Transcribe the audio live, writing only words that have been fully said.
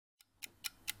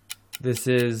This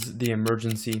is the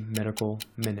Emergency Medical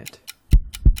Minute.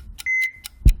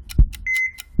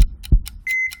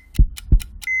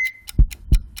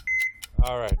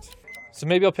 All right. So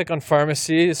maybe I'll pick on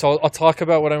pharmacy. So I'll talk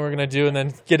about what we're going to do and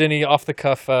then get any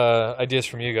off-the-cuff ideas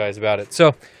from you guys about it. So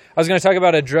I was going to talk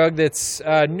about a drug that's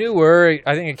newer.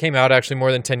 I think it came out actually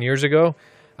more than 10 years ago,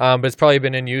 but it's probably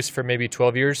been in use for maybe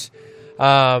 12 years.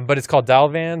 But it's called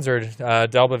Dalvans or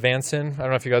dalbavancin. I don't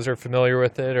know if you guys are familiar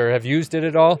with it or have used it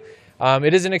at all.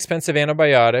 It is an expensive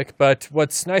antibiotic, but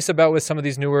what's nice about with some of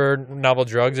these newer novel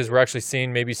drugs is we're actually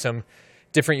seeing maybe some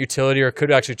different utility, or it could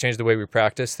actually change the way we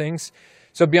practice things.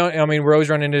 So beyond, we're always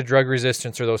running into drug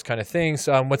resistance or those kind of things.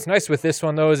 What's nice with this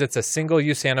one though is it's a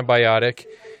single-use antibiotic,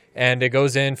 and it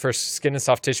goes in for skin and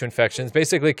soft tissue infections.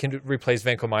 Basically, it can replace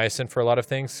vancomycin for a lot of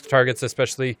things. Targets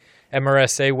especially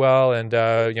MRSA well, and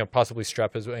possibly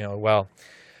strep as well.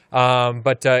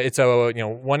 But it's a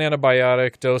one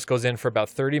antibiotic dose goes in for about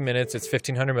 30 minutes. It's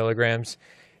 1,500 milligrams,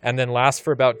 and then lasts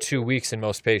for about 2 weeks in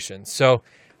most patients. So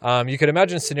you could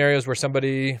imagine scenarios where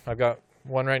somebody, I've got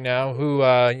one right now, who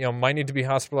might need to be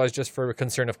hospitalized just for a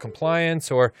concern of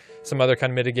compliance or some other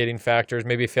kind of mitigating factors,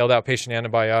 maybe failed outpatient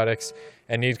antibiotics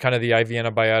and need kind of the IV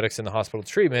antibiotics in the hospital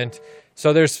treatment.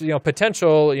 So there's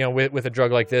potential with a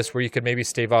drug like this where you could maybe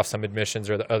stave off some admissions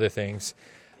or the other things.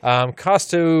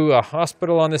 Cost to a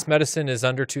hospital on this medicine is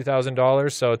under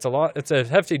 $2,000, so it's a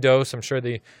hefty dose. I'm sure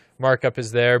the markup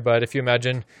is there, but if you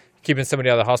imagine keeping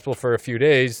somebody out of the hospital for a few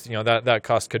days, that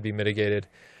cost could be mitigated.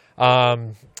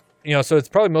 So it's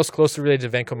probably most closely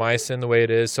related to vancomycin the way it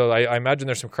is. So I imagine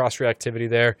there's some cross-reactivity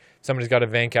there. If somebody's got a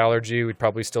vanc allergy, we'd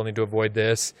probably still need to avoid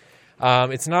this.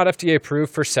 It's not FDA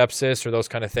approved for sepsis or those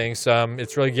kind of things.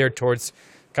 It's really geared towards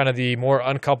kind of the more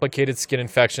uncomplicated skin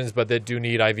infections, but that do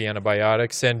need IV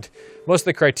antibiotics. And most of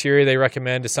the criteria they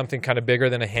recommend is something kind of bigger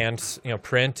than a hand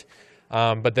print,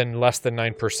 but then less than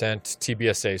 9%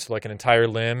 TBSA, so like an entire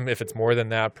limb. If it's more than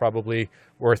that, probably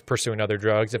worth pursuing other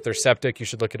drugs. If they're septic, you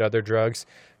should look at other drugs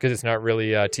because it's not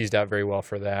really teased out very well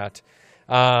for that.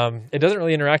 It doesn't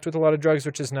really interact with a lot of drugs,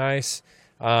 which is nice.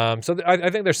 So I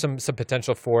think there's some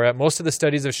potential for it. Most of the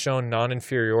studies have shown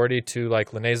non-inferiority to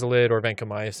like linezolid or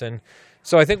vancomycin.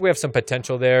 So I think we have some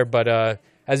potential there, but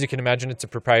as you can imagine, it's a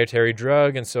proprietary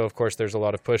drug, and so of course there's a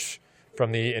lot of push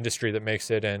from the industry that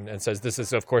makes it and says this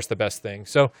is of course the best thing.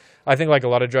 So I think like a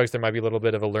lot of drugs, there might be a little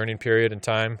bit of a learning period in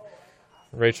time.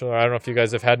 Rachel, I don't know if you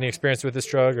guys have had any experience with this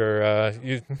drug or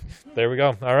there we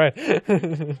go. All right.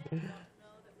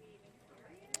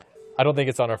 I don't think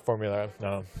it's on our formula,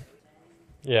 no.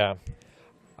 Yeah.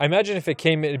 I imagine if it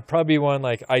came, it'd probably be one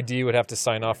like ID would have to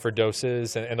sign off for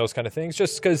doses and those kind of things,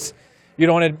 just because you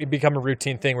don't want it to become a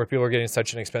routine thing where people are getting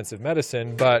such an expensive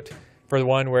medicine. But for the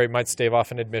one where it might stave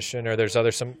off an admission or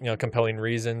there's some compelling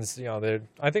reasons,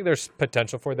 I think there's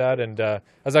potential for that. And I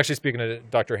was actually speaking to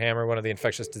Dr. Hammer, one of the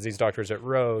infectious disease doctors at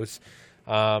Rose,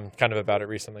 kind of about it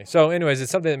recently. So anyways,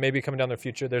 it's something that may be coming down in the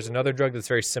future. There's another drug that's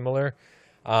very similar.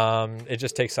 It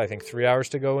just takes, I think, 3 hours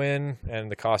to go in, and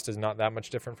the cost is not that much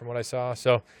different from what I saw.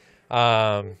 So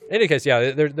in any case,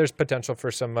 yeah, there's potential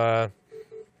for some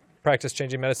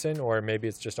practice-changing medicine, or maybe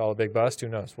it's just all a big bust. Who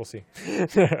knows? We'll see.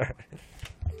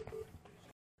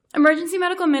 Emergency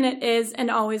Medical Minute is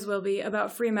and always will be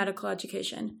about free medical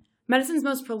education. Medicine's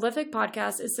most prolific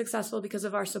podcast is successful because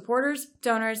of our supporters,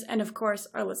 donors, and of course,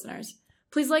 our listeners.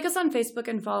 Please like us on Facebook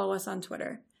and follow us on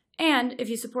Twitter. And if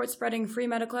you support spreading free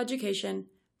medical education,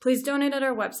 please donate at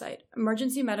our website,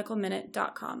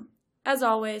 emergencymedicalminute.com. As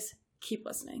always, keep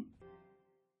listening.